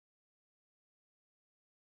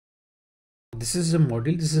this is a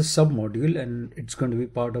module, this is a sub module, and it's going to be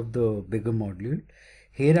part of the bigger module.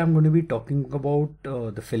 Here I'm going to be talking about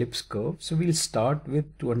the Phillips curve. So we'll start with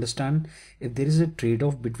to understand if there is a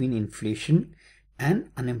trade-off between inflation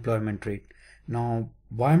and unemployment rate. Now,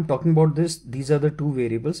 why I'm talking about this, these are the two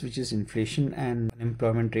variables, which is inflation and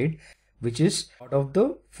unemployment rate, which is part of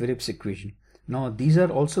the Phillips equation. Now, these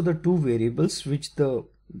are also the two variables which the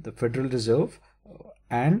Federal Reserve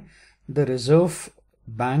and the Reserve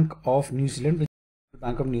Bank of New Zealand, which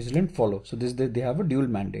Bank of New Zealand follow. So this they have a dual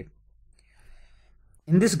mandate.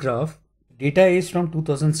 In this graph, data is from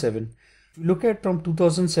 2007. If you look at from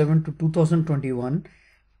 2007 to 2021,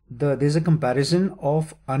 there's a comparison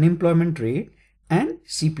of unemployment rate and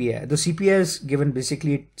CPI. The CPI is given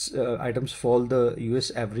basically its items for the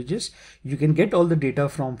US averages. You can get all the data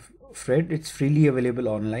from Fred. It's freely available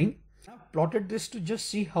online. I've plotted this to just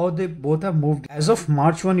see how they both have moved. As of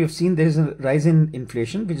March 1, you've seen there is a rise in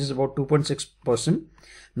inflation, which is about 2.6%.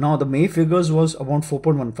 Now the May figures was about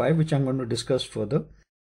 4.15, which I'm going to discuss further.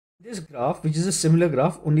 This graph, which is a similar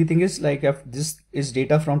graph, only thing is like if this is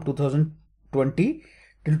data from 2020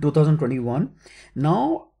 till 2021.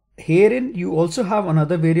 Now herein you also have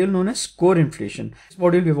another variable known as core inflation. This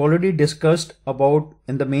module we've already discussed about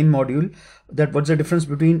in the main module, that what's the difference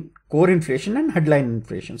between core inflation and headline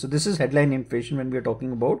inflation. So this is headline inflation when we are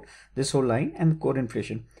talking about this whole line, and core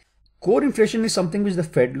inflation. Core inflation is something which the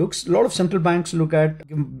Fed looks, a lot of central banks look at,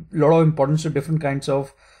 give a lot of importance to different kinds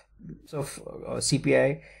of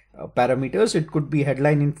CPI parameters. It could be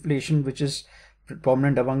headline inflation, which is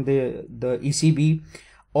prominent among the ECB,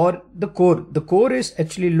 or the core. The core is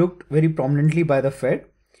actually looked very prominently by the Fed.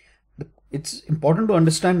 It's important to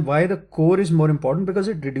understand why the core is more important, because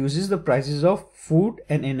it reduces the prices of food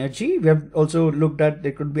and energy. We have also looked at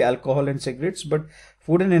there could be alcohol and cigarettes, but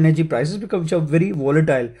food and energy prices, because which are very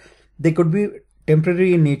volatile, they could be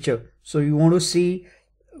temporary in nature. So you want to see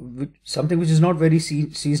something which is not very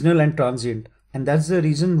seasonal and transient, and that's the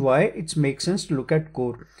reason why it makes sense to look at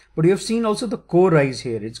core. But you have seen also the core rise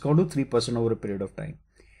here. It's gone to 3% over a period of time.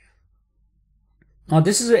 Now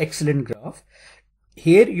this is an excellent graph.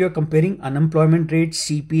 Here you are comparing unemployment rate,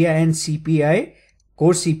 CPI and CPI,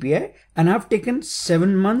 core CPI, and I've taken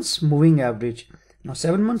 7 months moving average. Now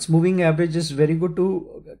 7 months moving average is very good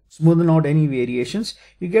to smoothen out any variations.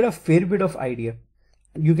 You get a fair bit of idea.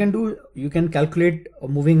 You can calculate a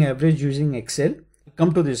moving average using Excel.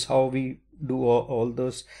 Come to this, how we do all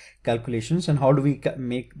those calculations and how do we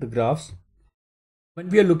make the graphs. When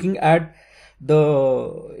we are looking at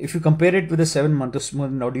if you compare it with the 7 month to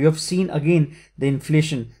smoothen out, you have seen again the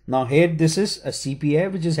inflation. Now here this is a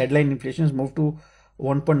CPI, which is headline inflation, has moved to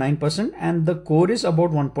 1.9%, and the core is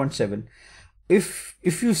about 1.7.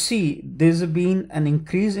 If you see, there's been an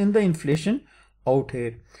increase in the inflation out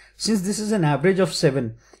here. Since this is an average of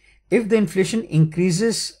 7, if the inflation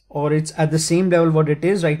increases or it's at the same level what it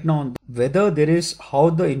is right now, whether there is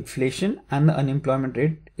how the inflation and the unemployment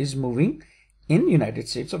rate is moving in United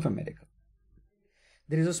States of America.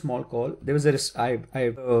 There is a small call. There was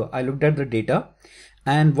I looked at the data,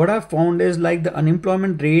 and what I found is like the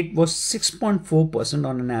unemployment rate was 6.4%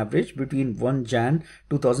 on an average between 1 Jan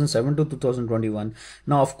 2007 to 2021.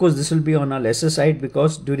 Now, of course, this will be on a lesser side,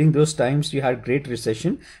 because during those times you had great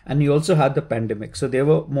recession and you also had the pandemic. So there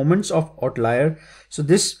were moments of outlier. So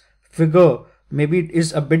this figure maybe it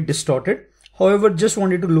is a bit distorted. However, just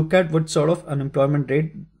wanted to look at what sort of unemployment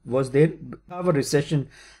rate was there. Have a recession,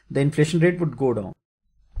 the inflation rate would go down.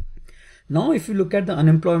 Now, if you look at the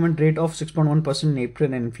unemployment rate of 6.1% in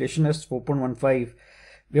April and inflation as 4.15,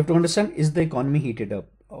 we have to understand, is the economy heated up?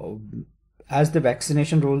 As the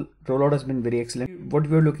vaccination rollout has been very excellent, what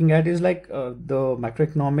we are looking at is like the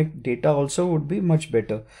macroeconomic data also would be much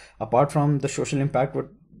better, apart from the social impact, what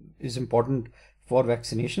is important for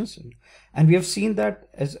vaccinations. And we have seen that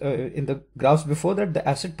as in the graphs before that, the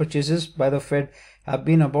asset purchases by the Fed have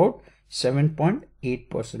been about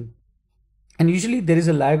 7.8%. And usually there is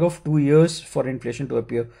a lag of 2 years for inflation to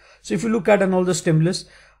appear. So if you look at all the stimulus,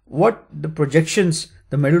 what the projections,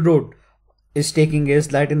 the middle road is taking is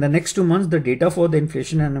that in the next 2 months, the data for the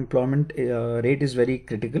inflation and employment rate is very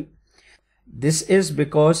critical. This is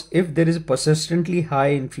because if there is a persistently high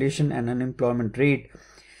inflation and unemployment rate,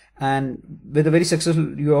 and with a very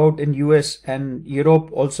successful out in US and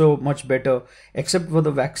Europe also much better, except for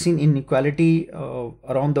the vaccine inequality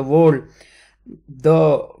around the world,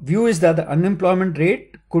 the view is that the unemployment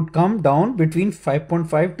rate could come down between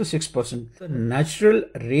 5.5 to 6%. The natural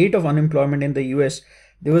rate of unemployment in the US,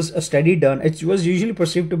 there was a study done. It was usually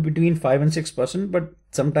perceived to be between 5 and 6%, but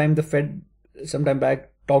sometime the Fed sometime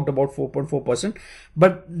back talked about 4.4%.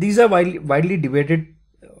 But these are widely debated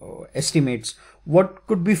estimates. What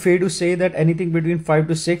could be fair to say that anything between 5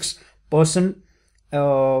 to 6%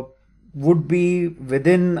 would be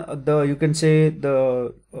within the, you can say,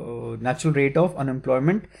 the natural rate of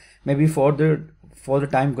unemployment, maybe for the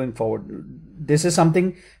time going forward. This is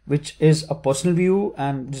something which is a personal view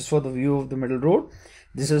and just for the view of the middle road.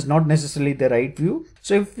 This is not necessarily the right view.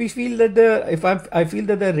 So if we feel that I feel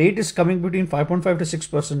that the rate is coming between 5.5 to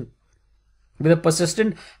 6%, with a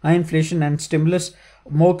persistent high inflation and stimulus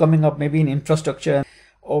more coming up, maybe in infrastructure,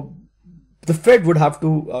 or the Fed would have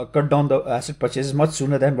to cut down the asset purchases much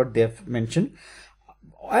sooner than what they have mentioned.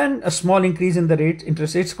 And a small increase in the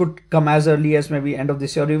interest rates could come as early as maybe end of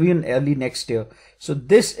this year or even early next year. So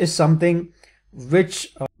this is something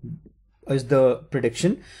which is the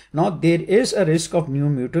prediction. Now there is a risk of new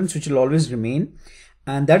mutants which will always remain,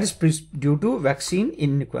 and that is due to vaccine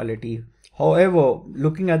inequality. However,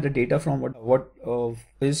 looking at the data from what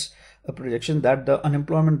is a projection that the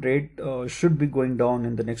unemployment rate should be going down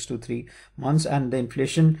in the next 2-3 months and the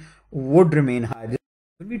inflation would remain high.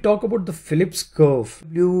 When we talk about the Phillips curve,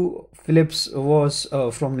 Phillips was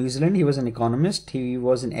from New Zealand. He was an economist. He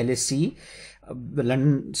was in LSE, the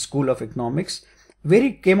London School of Economics, where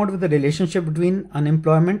he came out with the relationship between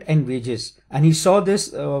unemployment and wages. And he saw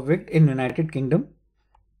this in United Kingdom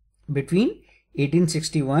between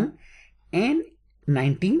 1861 and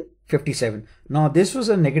 1957. Now this was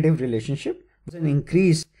a negative relationship. It was an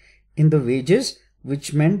increase in the wages,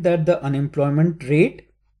 which meant that the unemployment rate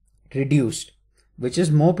reduced, which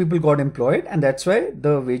is more people got employed, and that's why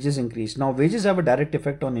the wages increased. Now wages have a direct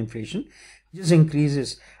effect on inflation. Wages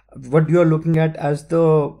increases, what you are looking at as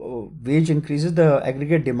the wage increases, the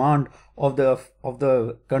aggregate demand of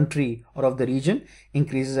the country or of the region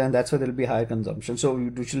increases, and that's why there will be higher consumption. So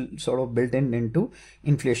you should sort of built into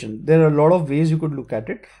inflation. There are a lot of ways you could look at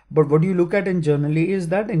it, but what you look at in generally is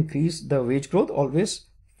that the wage growth always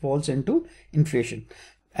falls into inflation.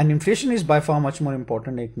 And inflation is by far much more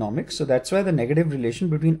important in economics. So that's why the negative relation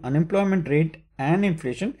between unemployment rate and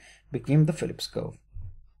inflation became the Phillips curve.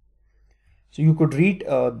 So you could read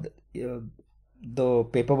the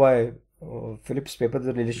paper by Phillips paper,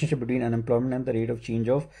 the relationship between unemployment and the rate of change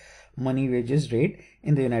of money wages rate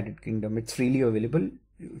in the United Kingdom. It's freely available.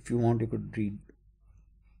 If you want, you could read.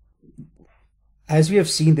 As we have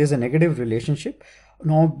seen, there's a negative relationship.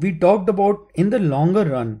 Now we talked about in the longer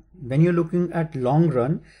run, when you're looking at long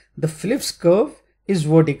run, the Phillips curve is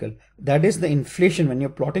vertical. That is the inflation. When you're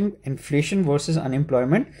plotting inflation versus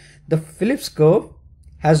unemployment, the Phillips curve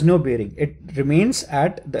has no bearing. It remains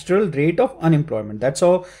at the natural rate of unemployment. That's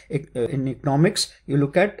how in economics you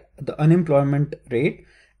look at the unemployment rate,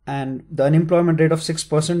 and the unemployment rate of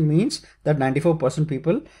 6% means that 94%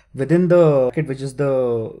 people within the market, which is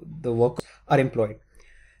the workers, are employed.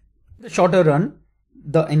 In the shorter run,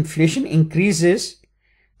 the inflation increases.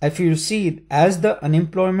 If you see, as the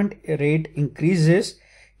unemployment rate increases,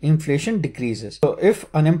 inflation decreases. So if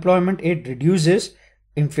unemployment rate reduces,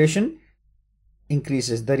 inflation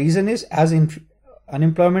increases. The reason is, as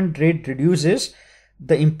unemployment rate reduces,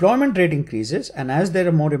 the employment rate increases, and as there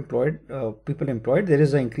are more people employed, there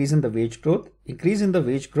is an increase in the wage growth. Increase in the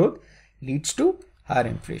wage growth leads to higher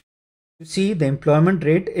inflation. You see, the employment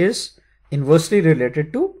rate is inversely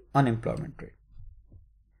related to unemployment rate.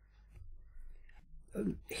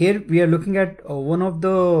 Here we are looking at one of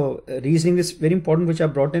the reasoning is very important, which I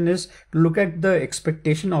brought in, is to look at the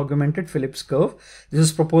expectation augmented Phillips curve. This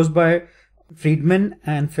is proposed by Friedman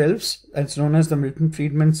and Phelps. It's known as the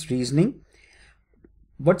Milton-Friedman's reasoning.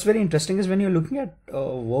 What's very interesting is when you're looking at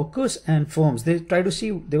workers and firms, they try to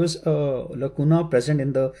see, there was a lacuna present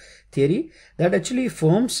in the theory that actually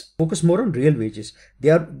firms focus more on real wages.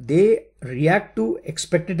 They react to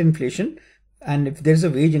expected inflation, and if there's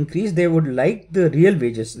a wage increase, they would like the real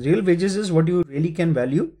wages. Real wages is what you really can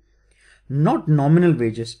value, not nominal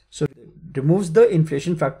wages. So it removes the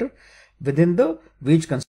inflation factor within the wage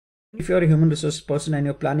consumption. If you're a human resource person and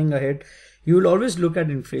you're planning ahead, you will always look at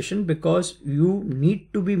inflation, because you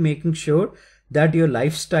need to be making sure that your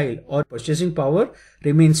lifestyle or purchasing power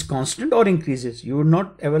remains constant or increases. You would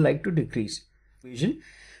not ever like to decrease. Equation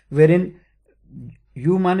wherein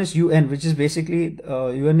U minus UN, which is basically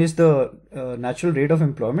UN is the natural rate of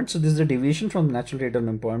employment. So this is the deviation from the natural rate of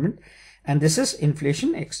employment, and this is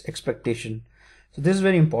inflation expectation. So this is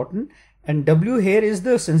very important. And W here is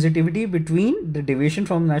the sensitivity between the deviation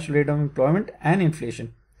from the natural rate of employment and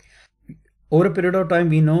inflation. Over a period of time,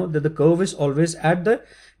 we know that the curve is always at the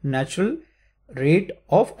natural rate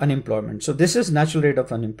of unemployment. So this is natural rate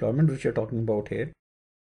of unemployment, which you're talking about here.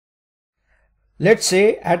 Let's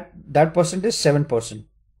say at that percent is 7%.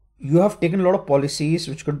 You have taken a lot of policies,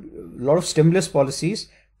 a lot of stimulus policies,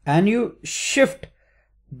 and you shift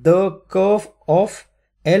the curve of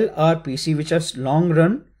LRPC, which has long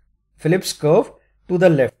run Phillips curve, to the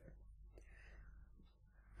left.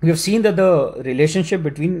 We have seen that the relationship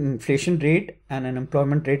between inflation rate and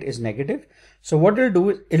unemployment rate is negative. So what it'll do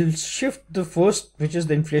is it'll shift the first, which is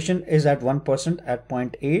the inflation is at 1% at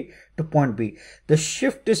point A to point B. The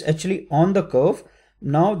shift is actually on the curve.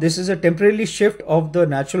 Now this is a temporary shift of the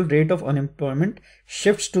natural rate of unemployment,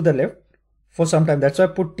 shifts to the left for some time. That's why I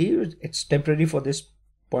put T. It's temporary for this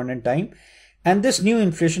point in time. And this new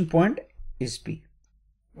inflation point is P,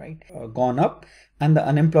 right? Gone up, and the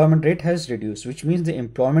unemployment rate has reduced, which means the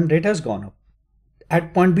employment rate has gone up.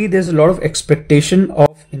 At point B, there's a lot of expectation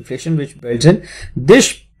of inflation which builds in.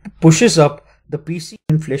 This pushes up the PC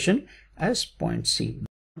inflation as point C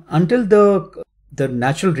until the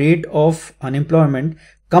natural rate of unemployment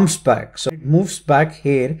comes back. So it moves back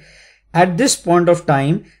here. At this point of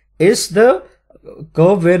time is the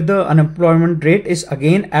curve where the unemployment rate is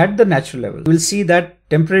again at the natural level. We'll see that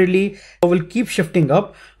temporarily will keep shifting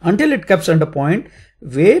up until it comes under point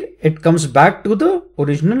where it comes back to the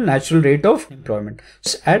original natural rate of employment.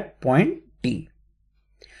 It's at point D.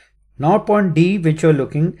 Now point D, which you're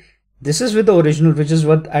looking, this is with the original, which is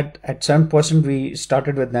what at 7% we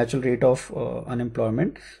started with natural rate of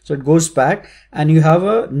unemployment. So it goes back and you have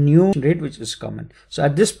a new rate which is common. So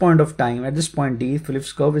at this point of time, at this point D,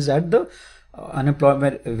 Phillips curve is at the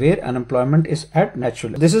unemployment, where unemployment is at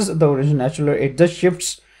natural. This is the original natural. It just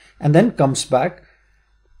shifts and then comes back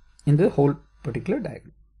in the whole particular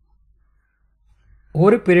diagram.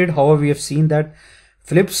 Over a period, however, we have seen that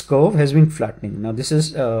Phillips curve has been flattening. Now this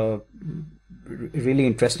is really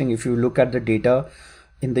interesting. If you look at the data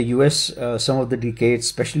in the US, some of the decades,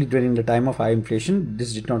 especially during the time of high inflation,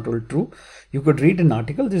 this did not hold true. You could read an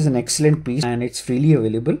article. This is an excellent piece and it's freely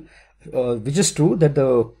available. Which is true that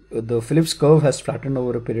the Phillips curve has flattened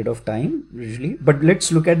over a period of time usually, but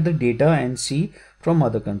let's look at the data and see from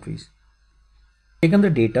other countries. Taken the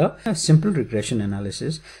data, a simple regression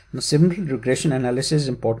analysis. Now simple regression analysis is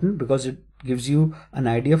important because it gives you an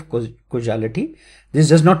idea of causality. This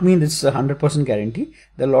does not mean it's a 100% guarantee.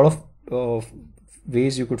 There are a lot of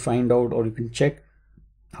ways you could find out, or you can check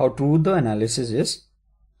how true the analysis is.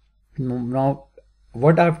 Now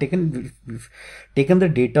what I've taken, we've taken the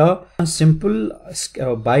data, a simple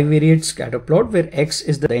bivariate scatter plot where X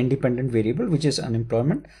is the independent variable, which is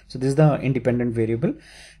unemployment. So this is the independent variable,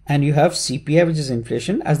 and you have CPI, which is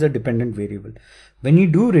inflation, as the dependent variable. When you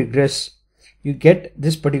do regress, you get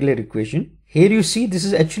this particular equation. Here you see this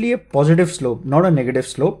is actually a positive slope, not a negative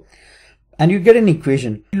slope, and you get an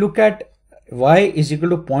equation. You look at Y is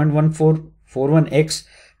equal to 0.1441x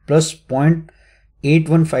plus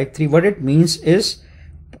 0.8153. What it means is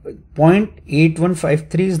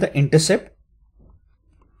 0.8153 is the intercept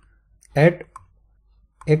at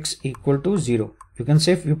x equal to 0. You can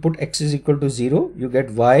say if you put x is equal to 0, you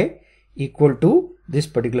get y equal to this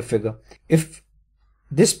particular figure. If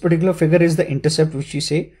this particular figure is the intercept, which you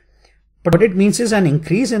say, but what it means is an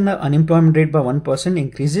increase in the unemployment rate by 1%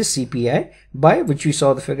 increases CPI by, which we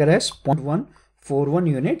saw the figure as 0.141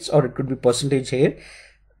 units, or it could be percentage here,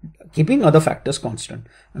 keeping other factors constant.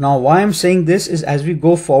 Now why I'm saying this is, as we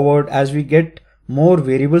go forward, as we get more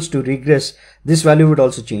variables to regress, this value would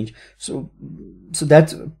also change. So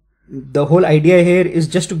that's the whole idea here, is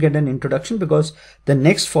just to get an introduction, because the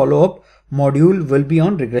next follow-up module will be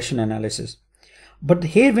on regression analysis. But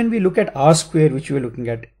here when we look at R square, which we are looking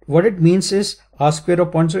at, what it means is R square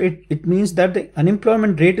of 0.0, it means that the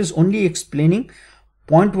unemployment rate is only explaining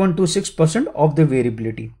 0.126% of the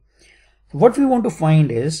variability. What we want to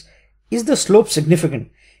find is the slope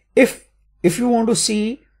significant? If you want to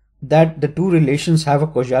see that the two relations have a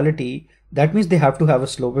causality, that means they have to have a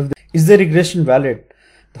slope. Is the regression valid?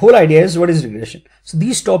 The whole idea is, what is regression? So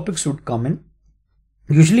these topics would come in.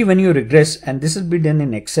 Usually when you regress, and this will be done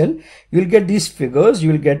in Excel, you'll get these figures.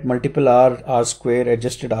 You will get multiple R square,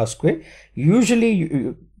 adjusted R square. Usually,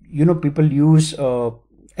 you know, people use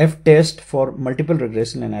F test for multiple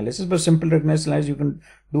regression analysis, but simple regression analysis you can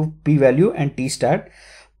do p-value and t-stat.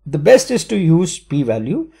 The best is to use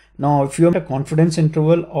p-value. Now if you have a confidence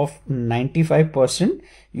interval of 95%,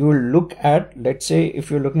 you will look at, let's say if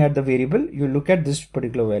you're looking at the variable, you look at this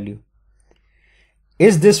particular value.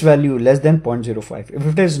 Is this value less than 0.05? If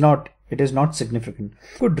it is not, it is not significant.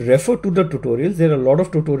 You could refer to the tutorials. There are a lot of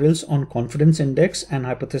tutorials on confidence index and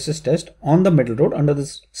hypothesis test on the middle road under the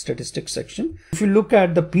statistics section. If you look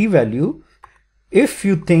at the p-value, if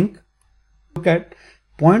you think, look at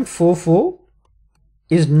 0.44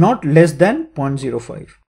 is not less than 0.05.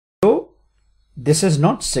 So this is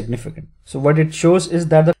not significant. So what it shows is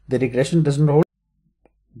that the regression doesn't hold.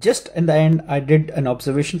 just in the end, I did an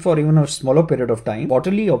observation for even a smaller period of time,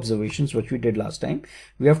 quarterly observations, which we did last time.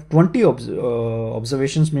 We have 20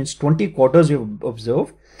 observations, means 20 quarters we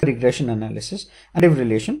observe regression analysis and a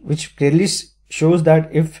relation, which clearly shows that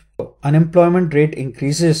if unemployment rate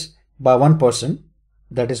increases by 1%,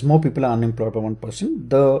 that is more people are unemployed by 1%,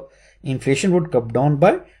 the inflation would come down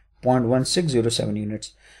by 0.1607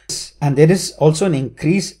 units. And there is also an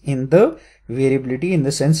increase in the variability, in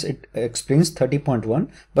the sense it explains 30.1,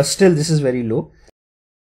 but still this is very low.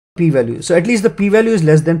 P-value, so at least the p-value is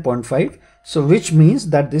less than 0.5, so which means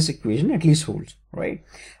that this equation at least holds, right?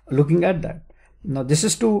 Looking at that, now this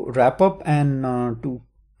is to wrap up and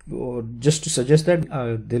just to suggest that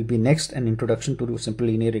there'll be next an introduction to simple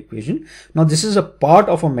linear equation. Now this is a part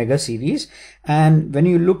of a mega series, and when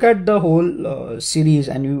you look at the whole series,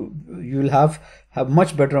 and you'll have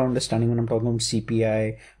much better understanding when I'm talking about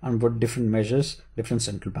CPI and what different measures different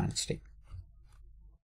central banks take.